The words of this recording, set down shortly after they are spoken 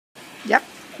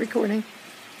Recording.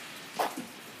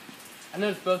 I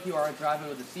noticed both of you aren't driving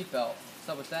with a seatbelt. What's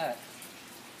up with that?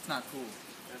 It's not cool.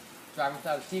 Driving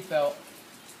without a seatbelt,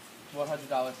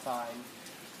 $100 fine,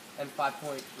 and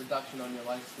 5-point reduction on your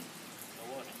license.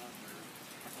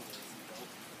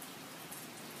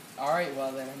 Alright,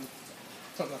 well then,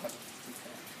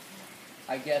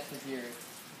 I guess if you're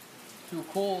too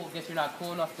cool, I guess you're not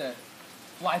cool enough to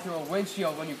fly through a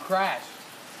windshield when you crash.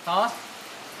 Huh?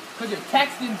 Because you're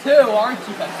texting too, aren't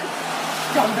you?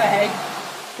 Scumbag.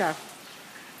 Go.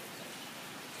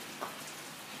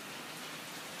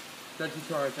 Don't you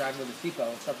two are driving with a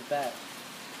seatbelt. What's up with that?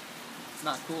 It's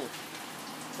not cool.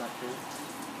 It's not cool.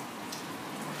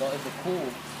 Well, is it cool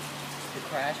to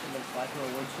crash and then fly through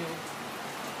a windshield?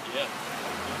 Yeah.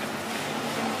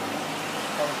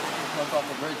 Smoke off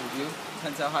the bridge, would you?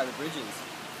 Depends how high the bridge is.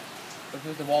 If it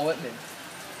was the Walt Whitman.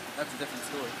 That's a different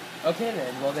story. Okay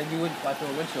then, well then you wouldn't fly through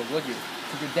a windshield, would you?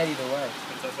 Because you're dead either way.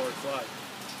 Depends how far it flies.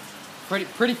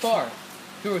 Pretty far.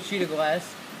 Through a sheet of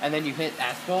glass, and then you hit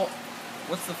asphalt.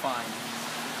 What's the fine?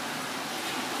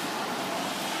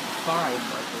 Fine,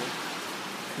 Michael,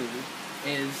 Cooney,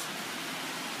 is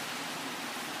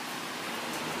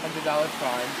 $100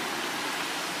 fine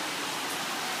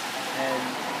and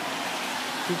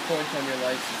 2 points on your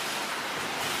license.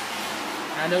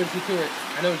 I noticed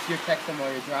you're texting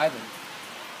while you're driving.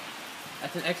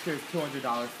 That's an extra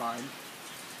 $200 fine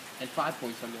and 5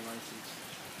 points on your license.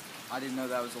 I didn't know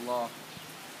that was a law.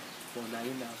 Well, now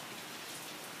you know.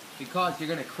 Because you're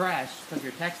gonna crash because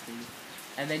you're texting,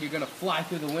 and then you're gonna fly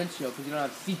through the windshield because you don't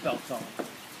have seatbelts on. Oh,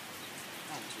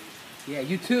 Yeah,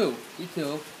 you too. You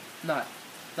too. Not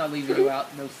leaving you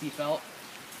out. No seatbelt.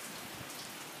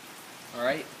 All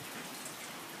right.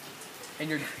 And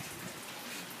you're.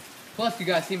 Plus, you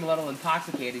guys seem a little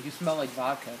intoxicated. You smell like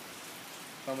vodka.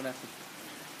 So I'm gonna have to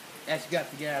ask you guys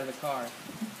to get out of the car.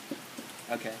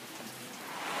 Okay.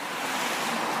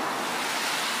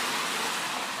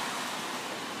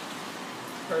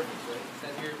 Perfect, right? It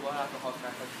says here blood alcohol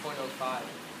content 0.05.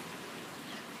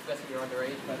 Guessing you're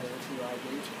underage by the issue ID.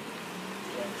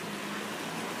 Yeah.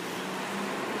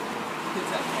 Kids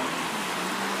have fun.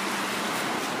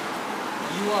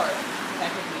 You are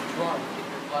technically drunk if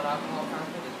your blood alcohol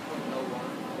content is 0.01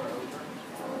 or over,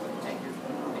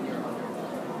 and you're under.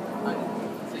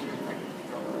 So you're technically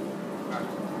drunk.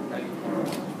 Alright, now you.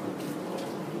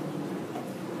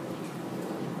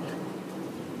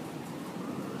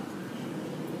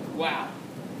 Wow.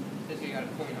 Says you got a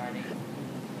 .98.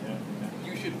 Yeah.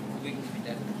 You should legally be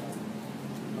dead.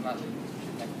 I'm not legally. You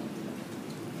should technically be dead.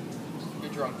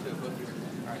 You're drunk too, both of you are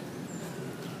dead. Alright.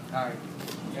 Alright.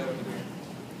 Get over here.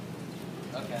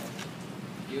 Okay.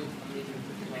 You, I'm gonna need you to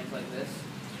put your hands like this.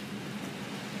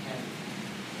 And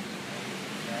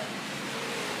that.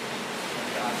 Oh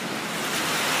God.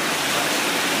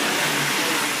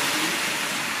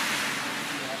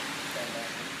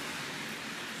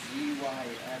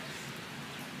 G-Y-X-E-N-L-T-U-A-D.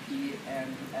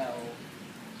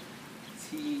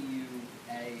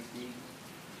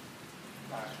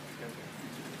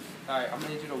 Alright, I'm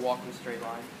gonna need you to walk in a straight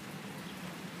line.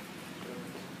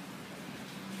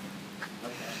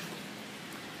 Okay.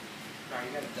 Alright,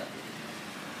 you got it done.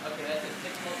 Okay, that's a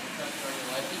 6-month suspension on your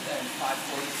license and 5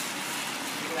 points.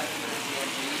 You can have to go to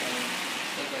DMV and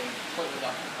take a point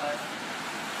reduction class.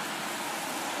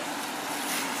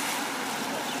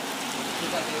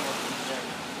 Just like anyone can